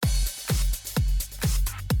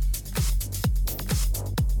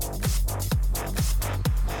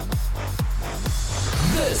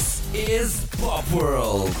is Pop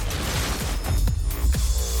World.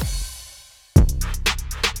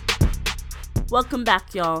 Welcome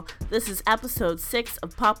back, y'all. This is episode 6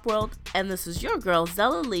 of Pop World, and this is your girl,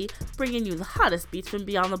 Zella Lee, bringing you the hottest beats from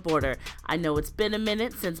beyond the border. I know it's been a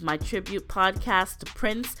minute since my tribute podcast to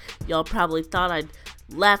Prince. Y'all probably thought I'd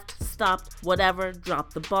left, stopped, whatever,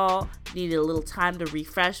 dropped the ball, needed a little time to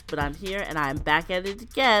refresh, but I'm here and I'm back at it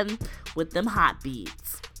again with them hot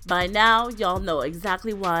beats. By now, y'all know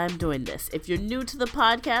exactly why I'm doing this. If you're new to the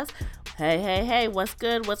podcast, hey, what's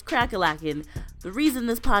good? What's crack-a-lackin'? The reason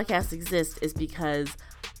this podcast exists is because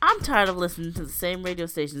I'm tired of listening to the same radio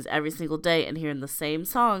stations every single day and hearing the same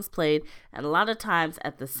songs played, and a lot of times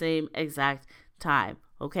at the same exact time.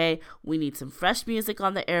 Okay, we need some fresh music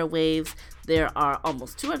on the airwaves. There are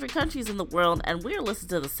almost 200 countries in the world, and we're listening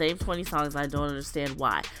to the same 20 songs. I don't understand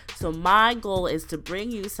why. So my goal is to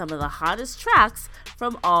bring you some of the hottest tracks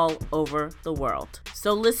from all over the world.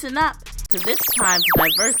 So listen up, because it's time to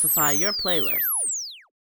diversify your playlist.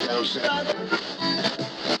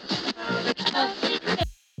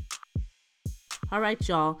 Alright,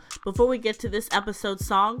 y'all, before we get to this episode's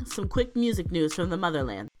song, some quick music news from the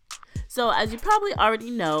motherland. So, as you probably already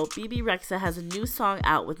know, BB Rexa has a new song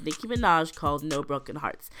out with Nicki Minaj called No Broken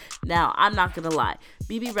Hearts. Now, I'm not gonna lie,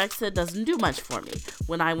 BB Rexa doesn't do much for me.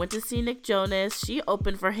 When I went to see Nick Jonas, she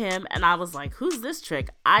opened for him, and I was like, who's this chick?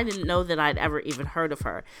 I didn't know that I'd ever even heard of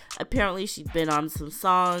her. Apparently, she'd been on some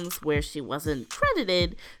songs where she wasn't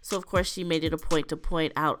credited, so of course she made it a point to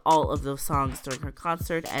point out all of those songs during her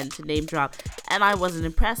concert and to name drop, and I wasn't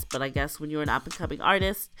impressed, but I guess when you're an up-and-coming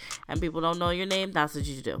artist and people don't know your name, that's what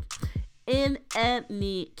you do. In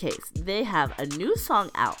any case, they have a new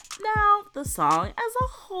song out. Now, the song as a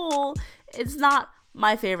whole, it's not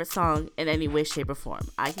my favorite song in any way, shape, or form.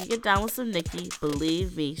 I can get down with some Nicki.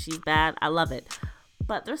 Believe me, she's bad. I love it.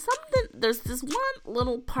 But there's this one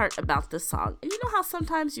little part about this song. And you know how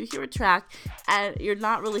sometimes you hear a track and you're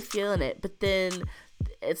not really feeling it, but then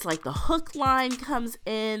it's like the hook line comes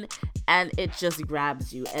in and it just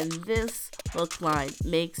grabs you. And this hook line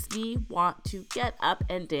makes me want to get up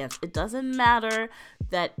and dance. It doesn't matter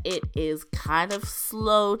that it is kind of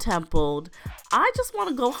slow tempoed. I just want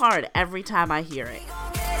to go hard every time I hear it.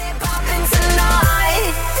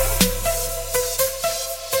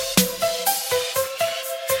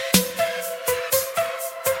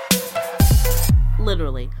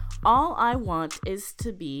 Literally, all I want is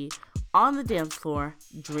to be on the dance floor,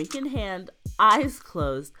 drink in hand, eyes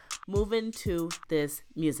closed, moving to this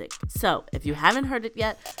music. So, if you haven't heard it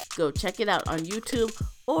yet, go check it out on YouTube,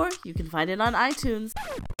 or you can find it on iTunes.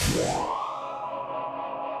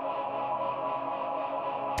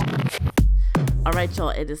 Alright, y'all,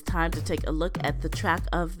 it is time to take a look at the track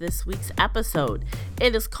of this week's episode.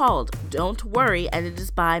 It is called Don't Worry, and it is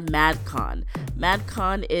by Madcon.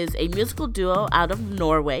 Madcon is a musical duo out of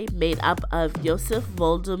Norway made up of Josef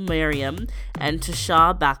Voldemariam and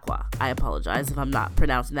Tasha Bakwa. I apologize if I'm not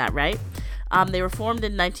pronouncing that right. They were formed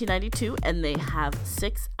in 1992, and they have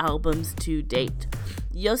 6 albums to date.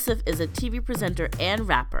 Josef is a TV presenter and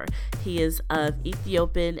rapper. He is of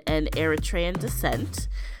Ethiopian and Eritrean descent.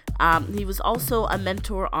 He was also a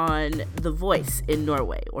mentor on The Voice in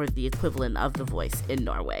Norway, or the equivalent of The Voice in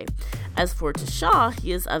Norway. As for Tasha,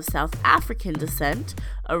 he is of South African descent,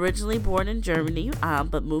 originally born in Germany,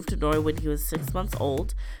 but moved to Norway when he was 6 months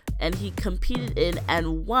old, and he competed in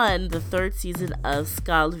and won the 3rd season of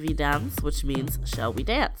Skal vi dans, which means Shall We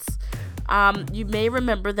Dance. You may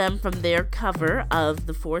remember them from their cover of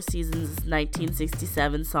the 4 Seasons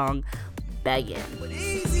 1967 song, Beggin'.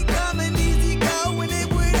 Easy coming, easy going,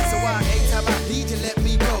 so anytime I need you, let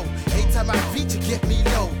me go. Anytime I reach you, get me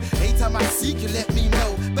low. Anytime I seek you, let me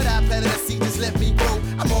know. But I better see, just let me go.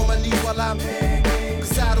 I'm on my knees while I'm begging,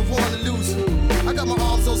 cause I don't wanna lose you. I got my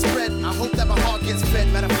arms so spread, I hope that my heart gets fed.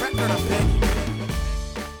 Matter of fact, I'm begging.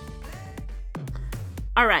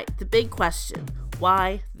 Alright, the big question.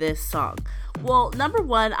 Why this song? Well, number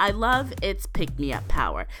one, I love its pick-me-up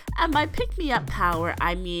power. And by pick-me-up power,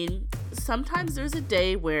 I mean sometimes there's a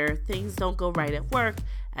day where things don't go right at work,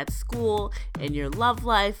 at school, in your love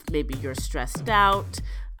life. Maybe you're stressed out,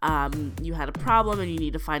 you had a problem and you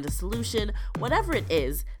need to find a solution. Whatever it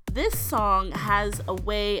is, this song has a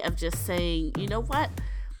way of just saying, you know what?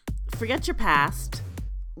 Forget your past,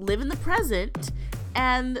 live in the present,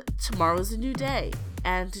 and tomorrow's a new day.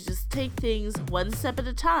 And to just take things one step at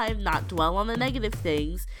a time, not dwell on the negative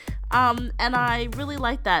things. And I really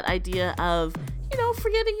like that idea of,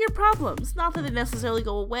 forgetting your problems. Not that they necessarily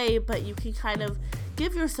go away, but you can kind of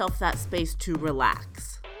give yourself that space to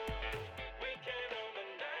relax.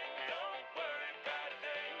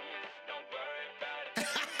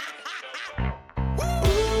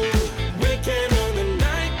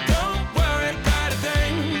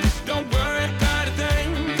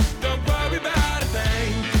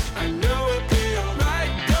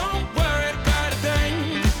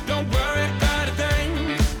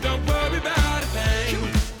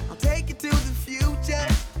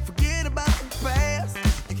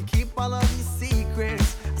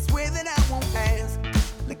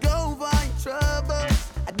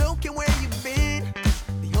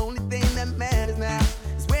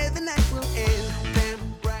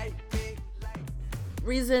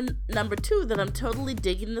 reason number 2 that I'm totally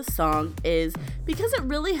digging the song is because it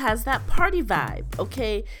really has that party vibe,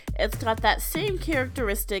 okay? It's got that same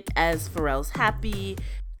characteristic as Pharrell's Happy,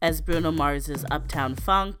 as Bruno Mars's Uptown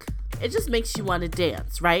Funk. It just makes you want to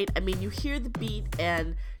dance, right? I mean, you hear the beat,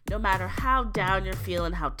 and no matter how down you're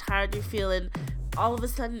feeling, how tired you're feeling, all of a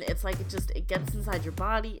sudden it's like it gets inside your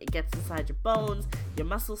body, it gets inside your bones, your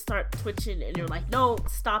muscles start twitching, and you're like, no,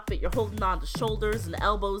 stop it. You're holding on to shoulders and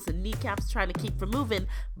elbows and kneecaps trying to keep from moving,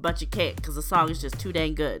 but you can't because the song is just too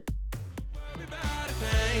dang good.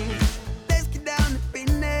 Let's get down to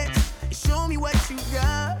business. Show me what you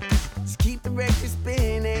got. Just keep the record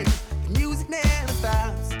spinning. The music never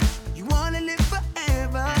stops. You wanna live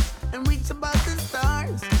forever and reach above the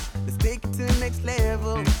stars. Let's take it to the next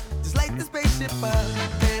level. Just like the spaceship up.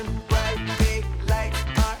 Them bright big lights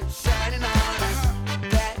are shining on us.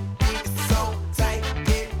 That beat's so tight,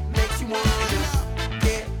 it makes you wanna just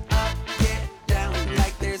get up, get down,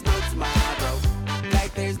 like there's no tomorrow.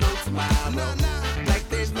 Like there's no tomorrow. Like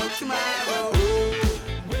there's no tomorrow.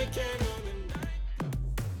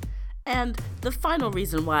 And the final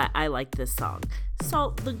reason why I like this song.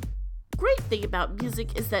 So the great thing about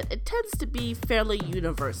music is that it tends to be fairly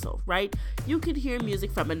universal, right? You can hear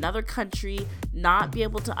music from another country, not be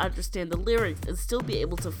able to understand the lyrics, and still be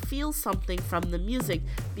able to feel something from the music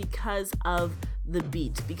because of the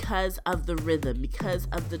beat, because of the rhythm, because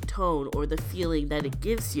of the tone or the feeling that it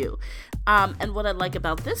gives you. And what I like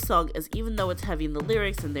about this song is even though it's heavy in the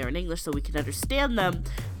lyrics and they're in English so we can understand them,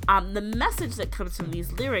 the message that comes from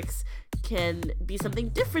these lyrics can be something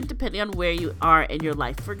different depending on where you are in your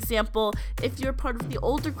life. For example, if you're part of the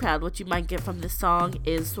older crowd, what you might get from this song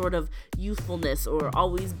is sort of youthfulness or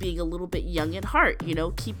always being a little bit young at heart, you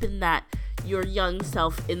know, keeping that your young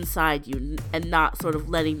self inside you and not sort of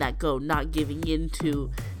letting that go, not giving in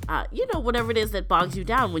to whatever it is that bogs you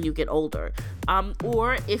down when you get older.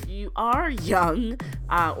 Or if you are young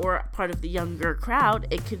or part of the younger crowd,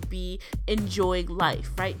 it could be enjoying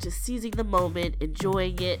life, right? Just seizing the moment,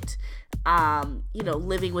 enjoying it,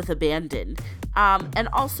 living with abandon. And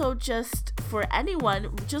also just for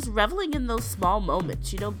anyone, just reveling in those small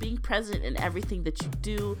moments, being present in everything that you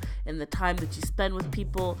do, in the time that you spend with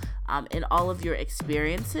people, in all of your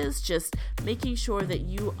experiences, just making sure that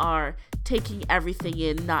you are taking everything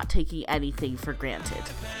in, not taking anything for granted.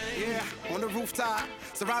 Yeah, on the rooftop,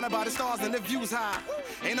 surrounded by the stars and the views high.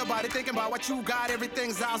 Ain't nobody thinking about what you got,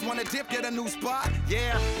 everything's ours. Wanna dip, get a new spot.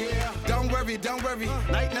 Yeah. Don't worry.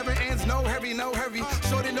 Night never ends, no hurry.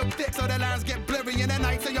 Shorty look thick so the lines get blurry. In the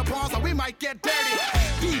nights in your palms, so we might get dirty.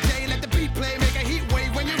 DJ, let the beat play, make a heat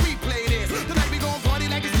wave when you replay this. Tonight we gon' party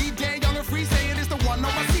like it's DJ, young and free, saying it's the one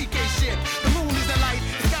on my CK shit. The moon is the light,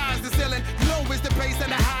 the sky is the ceiling, low is the bass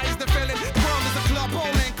and the high is the feeling. The world is a club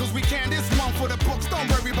bowling, cause we can this one for the books, don't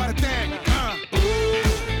worry about a thing.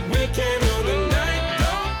 We can on the night,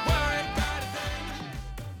 don't worry about a thing.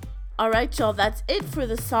 Alright, y'all, that's it for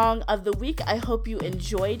the song of the week. I hope you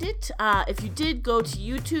enjoyed it. If you did, go to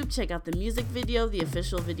YouTube, check out the music video. The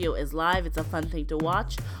official video is live. It's a fun thing to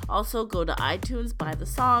watch. Also, go to iTunes, buy the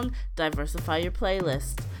song, diversify your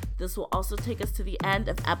playlist. This will also take us to the end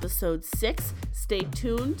of episode 6. Stay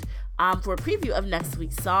tuned for a preview of next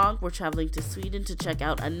week's song. We're traveling to Sweden to check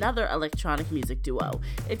out another electronic music duo.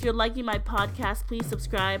 If you're liking my podcast, please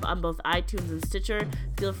subscribe on both iTunes and Stitcher.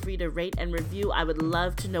 Feel free to rate and review. I would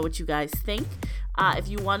love to know what you guys think. If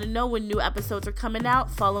you want to know when new episodes are coming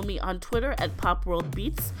out, follow me on Twitter at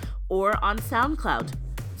PopWorldBeats or on SoundCloud.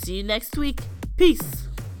 See you next week. Peace.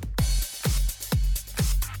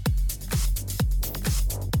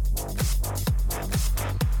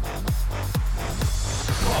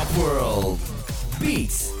 Pop World.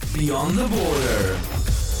 Beats beyond the border.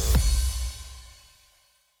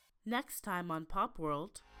 Next time on Pop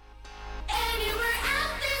World.